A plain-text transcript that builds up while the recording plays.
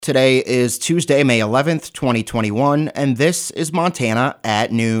Today is Tuesday, May 11th, 2021, and this is Montana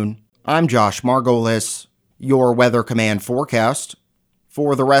at noon. I'm Josh Margolis. Your Weather Command forecast.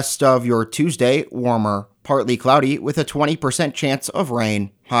 For the rest of your Tuesday, warmer. Partly cloudy with a 20% chance of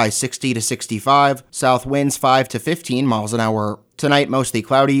rain. High 60 to 65, south winds 5 to 15 miles an hour. Tonight, mostly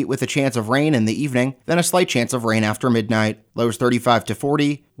cloudy with a chance of rain in the evening, then a slight chance of rain after midnight. Lows 35 to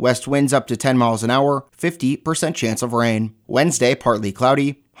 40, west winds up to 10 miles an hour, 50% chance of rain. Wednesday, partly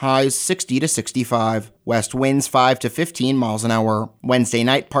cloudy. Highs 60 to 65. West winds 5 to 15 miles an hour. Wednesday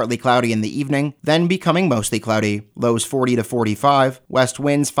night, partly cloudy in the evening, then becoming mostly cloudy. Lows 40 to 45. West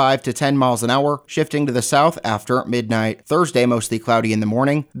winds 5 to 10 miles an hour, shifting to the south after midnight. Thursday, mostly cloudy in the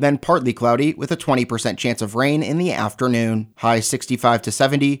morning, then partly cloudy with a 20% chance of rain in the afternoon. High 65 to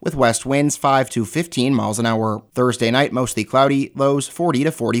 70, with west winds 5 to 15 miles an hour. Thursday night, mostly cloudy, lows 40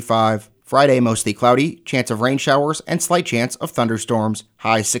 to 45. Friday, mostly cloudy, chance of rain showers, and slight chance of thunderstorms.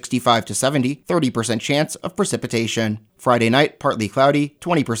 High 65 to 70, 30% chance of precipitation. Friday night, partly cloudy,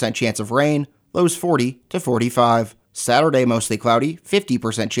 20% chance of rain, lows 40 to 45. Saturday, mostly cloudy,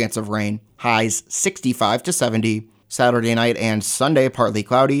 50% chance of rain, highs 65 to 70. Saturday night and Sunday, partly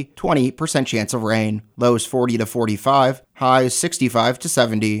cloudy, 20% chance of rain, lows 40 to 45, highs 65 to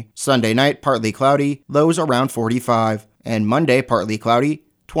 70. Sunday night, partly cloudy, lows around 45. And Monday, partly cloudy,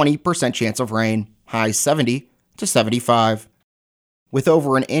 20% chance of rain, highs 70 to 75. With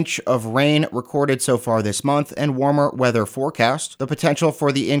over an inch of rain recorded so far this month and warmer weather forecast, the potential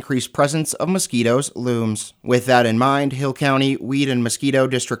for the increased presence of mosquitoes looms. With that in mind, Hill County Weed and Mosquito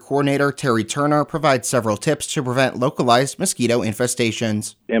District Coordinator Terry Turner provides several tips to prevent localized mosquito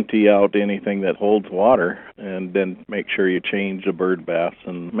infestations. Empty out anything that holds water, and then make sure you change the bird baths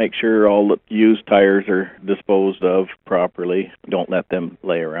and make sure all the used tires are disposed of properly. Don't let them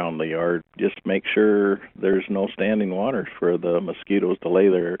lay around the yard. Just make sure there's no standing water for the mosquitoes to lay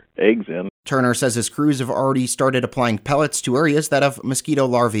their eggs in. Turner says his crews have already started applying pellets to areas that have mosquito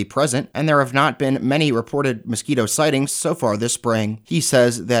larvae present, and there have not been many reported mosquito sightings so far this spring. He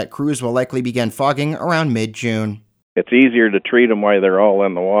says that crews will likely begin fogging around mid-June. It's easier to treat them while they're all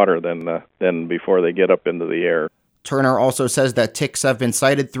in the water than before they get up into the air. Turner also says that ticks have been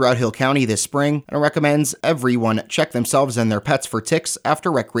sighted throughout Hill County this spring and recommends everyone check themselves and their pets for ticks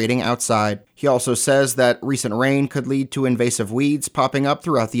after recreating outside. He also says that recent rain could lead to invasive weeds popping up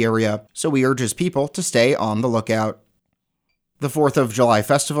throughout the area, so he urges people to stay on the lookout. The 4th of July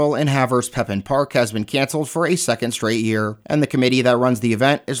Festival in Havers Pepin Park has been canceled for a second straight year, and the committee that runs the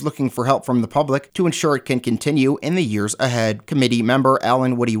event is looking for help from the public to ensure it can continue in the years ahead. Committee member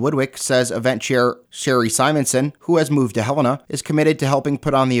Alan Woody Woodwick says event chair Sherry Simonson, who has moved to Helena, is committed to helping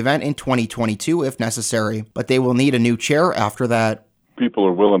put on the event in 2022 if necessary, but they will need a new chair after that. People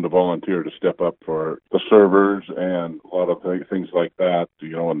are willing to volunteer to step up for the servers and a lot of things like that,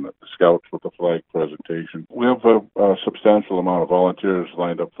 and the scouts with the flag presentation. We have a substantial amount of volunteers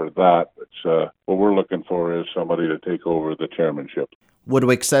lined up for that. What we're looking for is somebody to take over the chairmanship.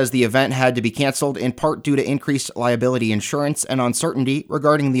 Woodwick says the event had to be canceled in part due to increased liability insurance and uncertainty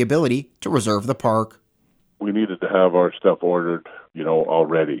regarding the ability to reserve the park. We needed to have our stuff ordered,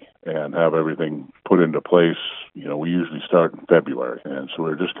 already and have everything put into place. We usually start in February. And so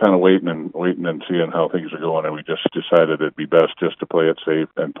we're just kind of waiting and seeing how things are going. And we just decided it'd be best just to play it safe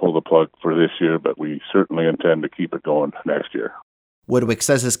and pull the plug for this year. But we certainly intend to keep it going next year. Woodwick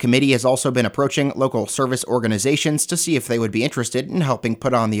says his committee has also been approaching local service organizations to see if they would be interested in helping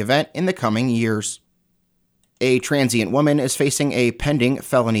put on the event in the coming years. A transient woman is facing a pending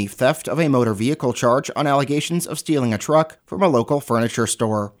felony theft of a motor vehicle charge on allegations of stealing a truck from a local furniture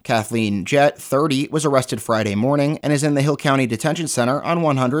store. Kathleen Jett, 30, was arrested Friday morning and is in the Hill County Detention Center on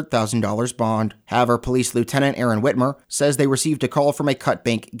 $100,000 bond. Havre Police Lieutenant Aaron Whitmer says they received a call from a Cut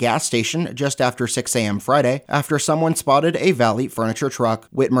Bank gas station just after 6 a.m. Friday after someone spotted a Valley furniture truck.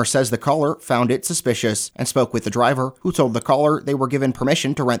 Whitmer says the caller found it suspicious and spoke with the driver, who told the caller they were given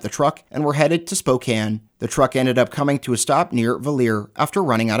permission to rent the truck and were headed to Spokane. The truck ended up coming to a stop near Valier after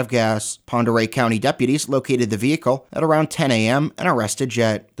running out of gas. Pend Oreille County deputies located the vehicle at around 10 a.m. and arrested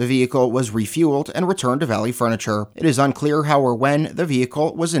Jett. The vehicle was refueled and returned to Valley Furniture. It is unclear how or when the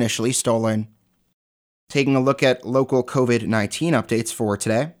vehicle was initially stolen. Taking a look at local COVID-19 updates for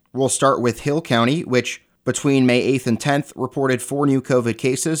today, we'll start with Hill County, which between May 8th and 10th reported 4 new COVID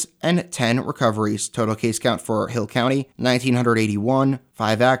cases and 10 recoveries. Total case count for Hill County, 1,981,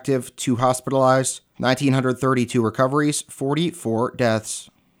 5 active, 2 hospitalized, 1,932 recoveries, 44 deaths.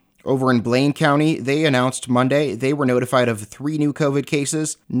 Over in Blaine County, they announced Monday they were notified of 3 new COVID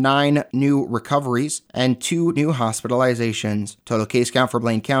cases, 9 new recoveries, and 2 new hospitalizations. Total case count for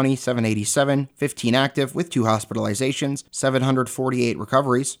Blaine County, 787, 15 active with 2 hospitalizations, 748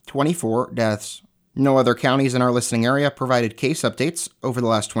 recoveries, 24 deaths. No other counties in our listening area provided case updates over the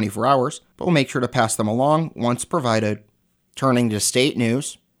last 24 hours, but we'll make sure to pass them along once provided. Turning to state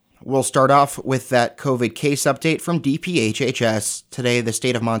news. We'll start off with that COVID case update from DPHHS. Today, the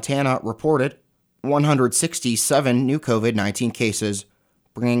state of Montana reported 167 new COVID-19 cases,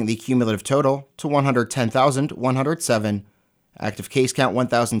 bringing the cumulative total to 110,107. Active case count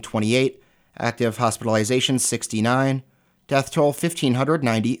 1,028. Active hospitalizations 69. Death toll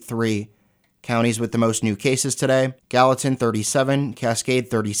 1,593. Counties with the most new cases today: Gallatin 37, Cascade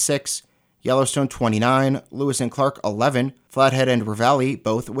 36, Yellowstone 29, Lewis and Clark 11, Flathead and Ravalli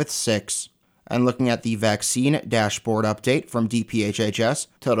both with 6. And looking at the vaccine dashboard update from DPHHS,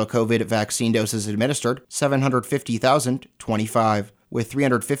 total COVID vaccine doses administered 750,025, with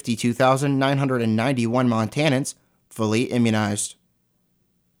 352,991 Montanans fully immunized.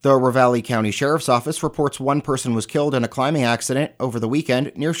 The Ravalli County Sheriff's Office reports 1 person was killed in a climbing accident over the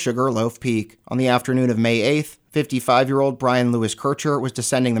weekend near Sugarloaf Peak. On the afternoon of May 8th, 55-year-old Brian Lewis Kircher was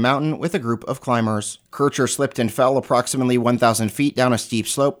descending the mountain with a group of climbers. Kircher slipped and fell approximately 1,000 feet down a steep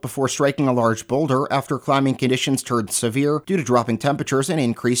slope before striking a large boulder after climbing conditions turned severe due to dropping temperatures and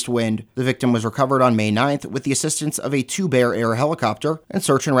increased wind. The victim was recovered on May 9th with the assistance of a 2 Bear Air helicopter and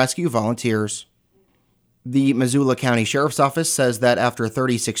search and rescue volunteers. The Missoula County Sheriff's Office says that after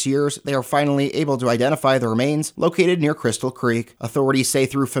 36 years, they are finally able to identify the remains located near Crystal Creek. Authorities say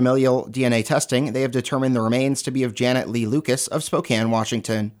through familial DNA testing, they have determined the remains to be of Janet Lee Lucas of Spokane,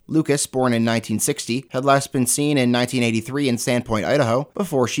 Washington. Lucas, born in 1960, had last been seen in 1983 in Sandpoint, Idaho,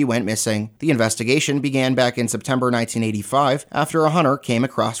 before she went missing. The investigation began back in September 1985 after a hunter came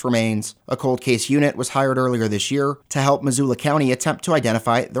across remains. A cold case unit was hired earlier this year to help Missoula County attempt to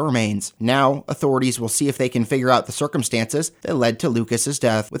identify the remains. Now, authorities will see if they can figure out the circumstances that led to Lucas's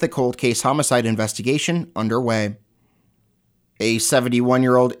death, with a cold case homicide investigation underway. A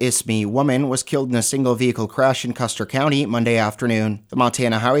 71-year-old Ismi woman was killed in a single-vehicle crash in Custer County Monday afternoon. The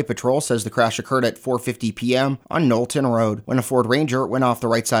Montana Highway Patrol says the crash occurred at 4:50 p.m. on Knowlton Road, when a Ford Ranger went off the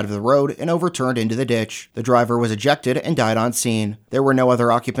right side of the road and overturned into the ditch. The driver was ejected and died on scene. There were no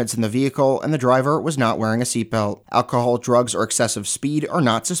other occupants in the vehicle, and the driver was not wearing a seatbelt. Alcohol, drugs, or excessive speed are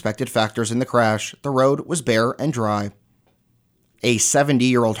not suspected factors in the crash. The road was bare and dry. A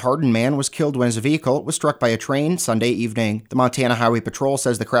 70-year-old Hardin man was killed when his vehicle was struck by a train Sunday evening. The Montana Highway Patrol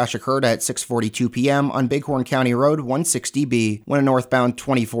says the crash occurred at 6:42 p.m. on Bighorn County Road 160B, when a northbound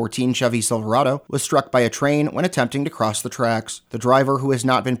 2014 Chevy Silverado was struck by a train when attempting to cross the tracks. The driver, who has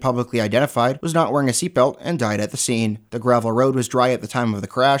not been publicly identified, was not wearing a seatbelt and died at the scene. The gravel road was dry at the time of the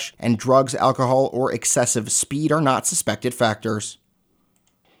crash, and drugs, alcohol, or excessive speed are not suspected factors.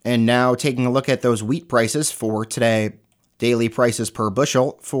 And now taking a look at those wheat prices for today. Daily prices per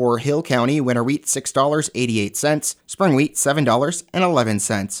bushel for Hill County winter wheat $6.88, spring wheat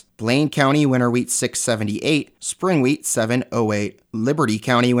 $7.11, Blaine County winter wheat $6.78, spring wheat $7.08, Liberty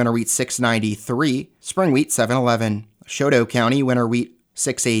County winter wheat $6.93, spring wheat $7.11, Choteau County winter wheat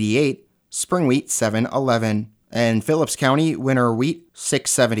 $6.88, spring wheat $7.11, and Phillips County winter wheat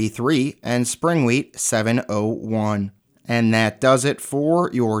 $6.73 and spring wheat $7.01. And that does it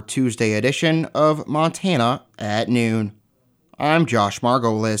for your Tuesday edition of Montana at Noon. I'm Josh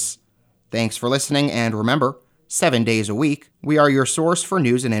Margolis. Thanks for listening, and remember, 7 days a week, we are your source for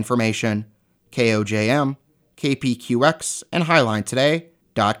news and information. KOJM, KPQX, and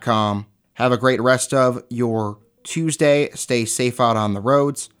HighlineToday.com. Have a great rest of your Tuesday. Stay safe out on the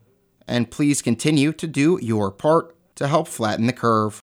roads, and please continue to do your part to help flatten the curve.